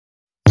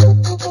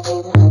This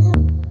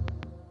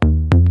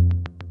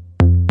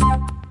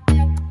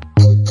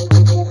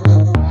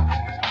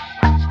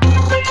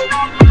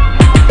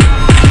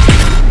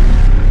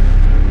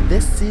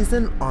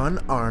season on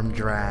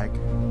armDRAG.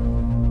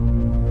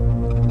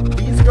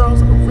 These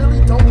girls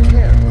really don't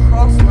care.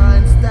 Cross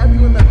lines, stab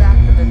you in the back,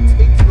 and then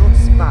take your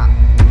spot.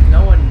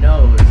 No one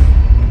knows to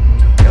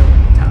kill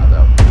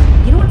Cataldo.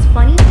 You know what's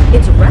funny?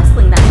 It's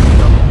wrestling that's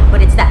real,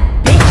 but it's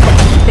that bitch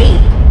that's fake.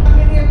 I'm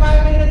gonna get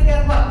 5 minutes,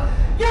 guess what?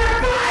 You're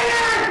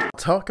fired!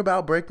 Talk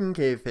about breaking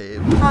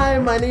kayfabe. Hi,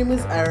 my name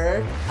is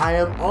Eric. I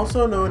am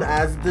also known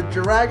as the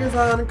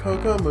Dragazon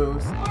Coco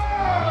Moose.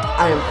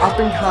 I am up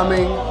and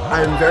coming,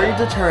 I'm very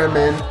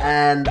determined,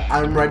 and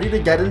I'm ready to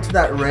get into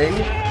that ring,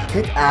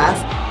 kick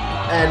ass,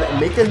 and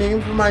make a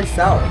name for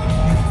myself.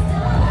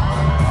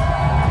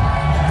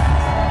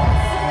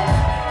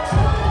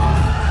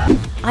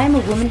 I am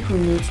a woman who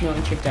needs no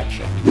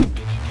introduction.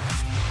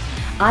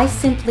 I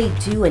simply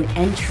do an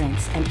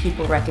entrance and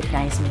people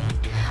recognize me.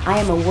 I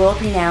am a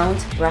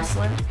world-renowned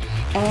wrestler,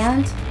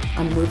 and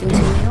I'm moving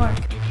to New York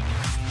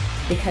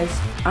because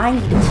I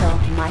need to tell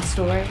my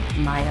story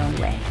my own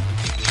way.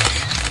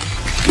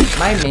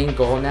 My main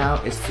goal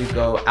now is to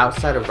go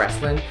outside of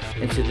wrestling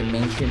into the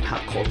mainstream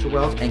pop culture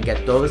world and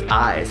get those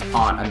eyes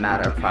on A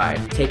Matter of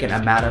Pride. Taking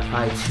A Matter of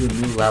Pride to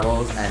new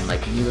levels and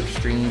like new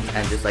extremes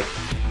and just like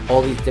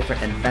all these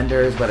different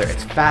vendors, whether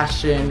it's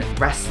fashion,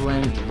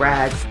 wrestling,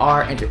 drag,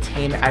 art,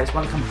 entertainment. I just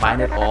want to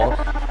combine it all.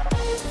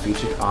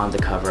 Featured on the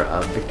cover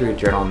of Victory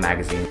Journal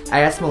magazine.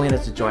 I asked Melina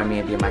to join me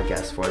and be my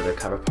guest for the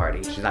cover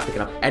party. She's not picking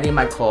up any of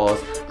my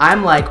calls.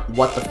 I'm like,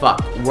 what the fuck?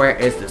 Where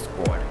is this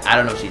board? I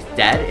don't know if she's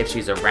dead, if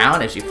she's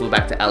around, if she flew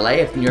back to LA,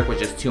 if New York was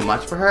just too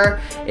much for her,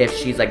 if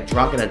she's like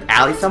drunk in an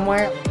alley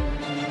somewhere.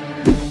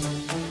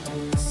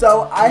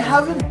 So I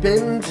haven't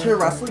been to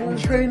wrestling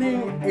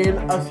training in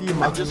a few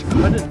months. I just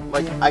couldn't.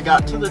 Like, I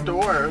got to the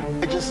door.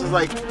 I just was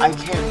like, I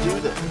can't do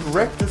this.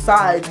 Rick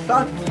decides,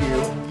 fuck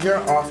you, you're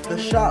off the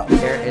show.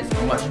 There is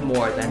much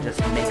more than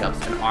just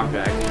makeups and arm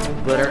drags,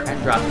 glitter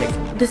and drop kicks.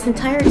 This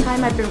entire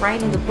time I've been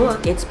writing the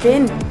book, it's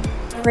been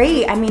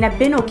great. I mean, I've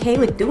been okay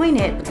with doing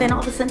it, but then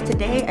all of a sudden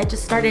today, I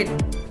just started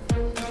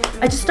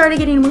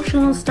getting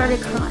emotional and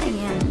started crying,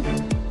 and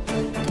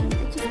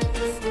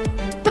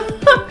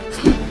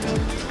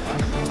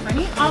I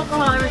need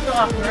alcohol every so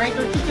often, right?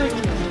 Don't you do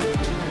it.